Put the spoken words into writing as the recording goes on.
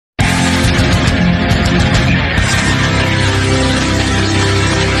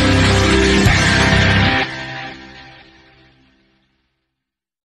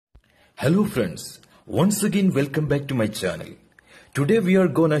Hello friends, once again welcome back to my channel. Today we are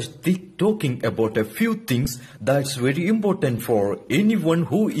gonna talking about a few things that's very important for anyone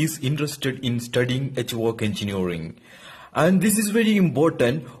who is interested in studying HVAC engineering. And this is very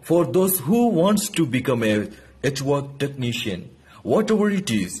important for those who wants to become a HVAC technician. Whatever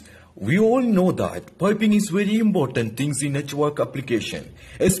it is, we all know that piping is very important things in HVAC application,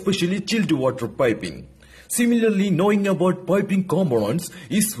 especially chilled water piping. Similarly, knowing about piping components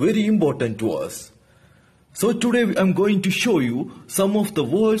is very important to us. So today I'm going to show you some of the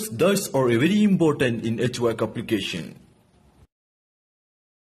words that are very important in HVAC application.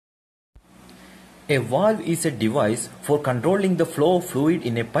 A valve is a device for controlling the flow of fluid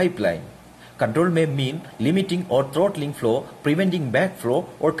in a pipeline. Control may mean limiting or throttling flow, preventing backflow,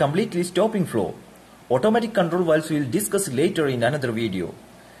 or completely stopping flow. Automatic control valves we will discuss later in another video.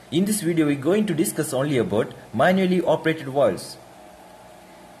 In this video, we are going to discuss only about manually operated valves.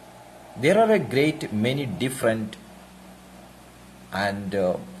 There are a great many different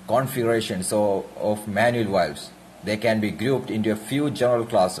configurations of manual valves. They can be grouped into a few general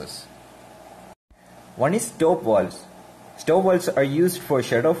classes. One is stop valves. Stop valves are used for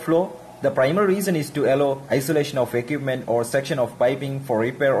shut-off flow. The primary reason is to allow isolation of equipment or section of piping for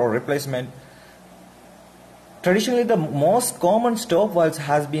repair or replacement. Traditionally, the most common stop valves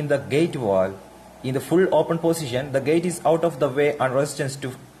has been the gate valve. In the full open position, the gate is out of the way and resistance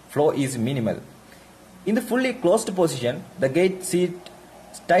to flow is minimal. In the fully closed position, the gate sits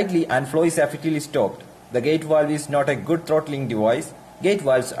tightly and flow is effectively stopped. The gate valve is not a good throttling device. Gate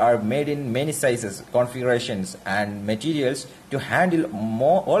valves are made in many sizes, configurations and materials to handle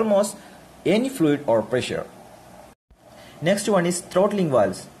almost any fluid or pressure. Next one is throttling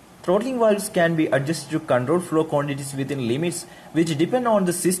valves. Throttling valves can be adjusted to control flow quantities within limits which depend on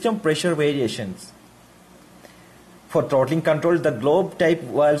the system pressure variations. For throttling control, the globe type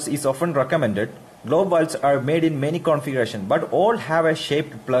valves is often recommended. Globe valves are made in many configurations, but all have a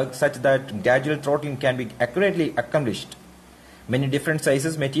shaped plug such that gradual throttling can be accurately accomplished. Many different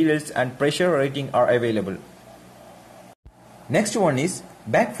sizes, materials and pressure rating are available. Next one is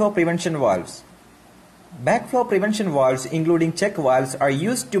backflow prevention valves. Backflow prevention valves, including check valves, are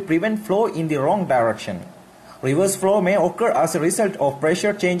used to prevent flow in the wrong direction. Reverse flow may occur as a result of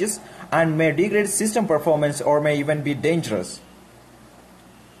pressure changes and may degrade system performance or may even be dangerous.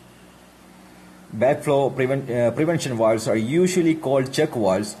 Backflow prevention valves are usually called check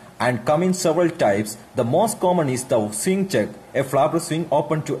valves and come in several types. The most common is the swing check. A flapper swing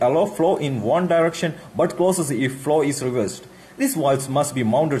open to allow flow in one direction but closes if flow is reversed. These valves must be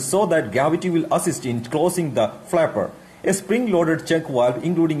mounted so that gravity will assist in closing the flapper. A spring-loaded check valve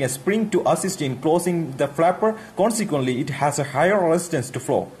including a spring to assist in closing the flapper. Consequently, it has a higher resistance to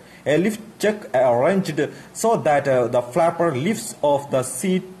flow. A lift check arranged so that the flapper lifts off the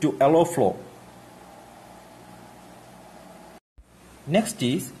seat to allow flow. Next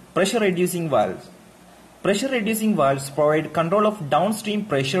is pressure-reducing valves. Pressure-reducing valves provide control of downstream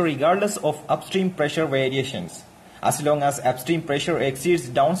pressure regardless of upstream pressure variations. As long as upstream pressure exceeds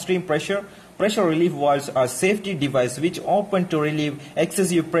downstream pressure, pressure relief valves are safety devices which open to relieve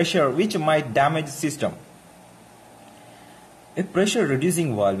excessive pressure which might damage the system. A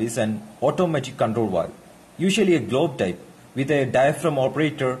pressure-reducing valve is an automatic control valve, usually a globe type, with a diaphragm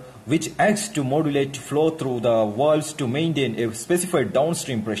operator which acts to modulate flow through the valves to maintain a specified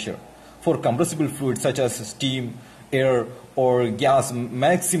downstream pressure. For compressible fluids such as steam, air or gas,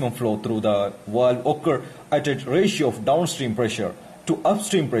 maximum flow through the valve occur at a ratio of downstream pressure to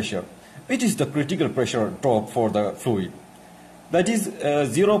upstream pressure, which is the critical pressure drop for the fluid. That is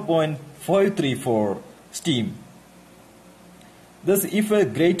 0.53 for steam. Thus, if a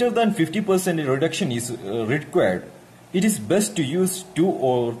greater than 50% reduction is required, it is best to use 2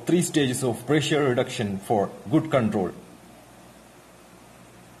 or 3 stages of pressure reduction for good control.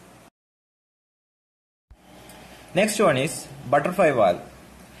 Next one is butterfly valve.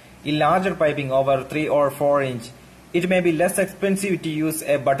 In larger piping over 3 or 4 inch, it may be less expensive to use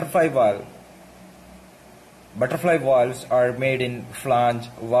a butterfly valve. Butterfly valves are made in flange,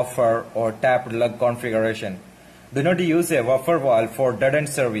 woofer or tapped lug configuration. Do not use a woofer valve for dead-end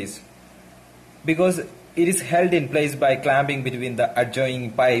service because it is held in place by clamping between the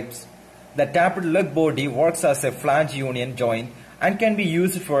adjoining pipes. The tapped lug body works as a flange union joint and can be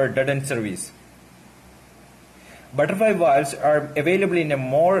used for dead-end service. Butterfly valves are available in a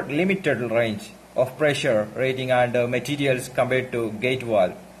more limited range of pressure rating and materials compared to gate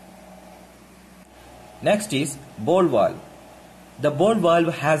valve. Next is ball valve. The ball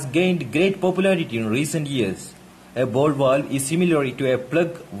valve has gained great popularity in recent years. A ball valve is similar to a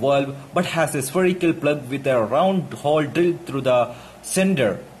plug valve but has a spherical plug with a round hole drilled through the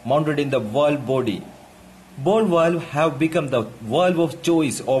center mounted in the valve body. Ball valves have become the valve of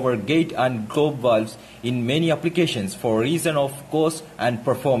choice over gate and globe valves in many applications for reason of cost and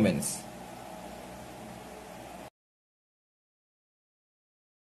performance.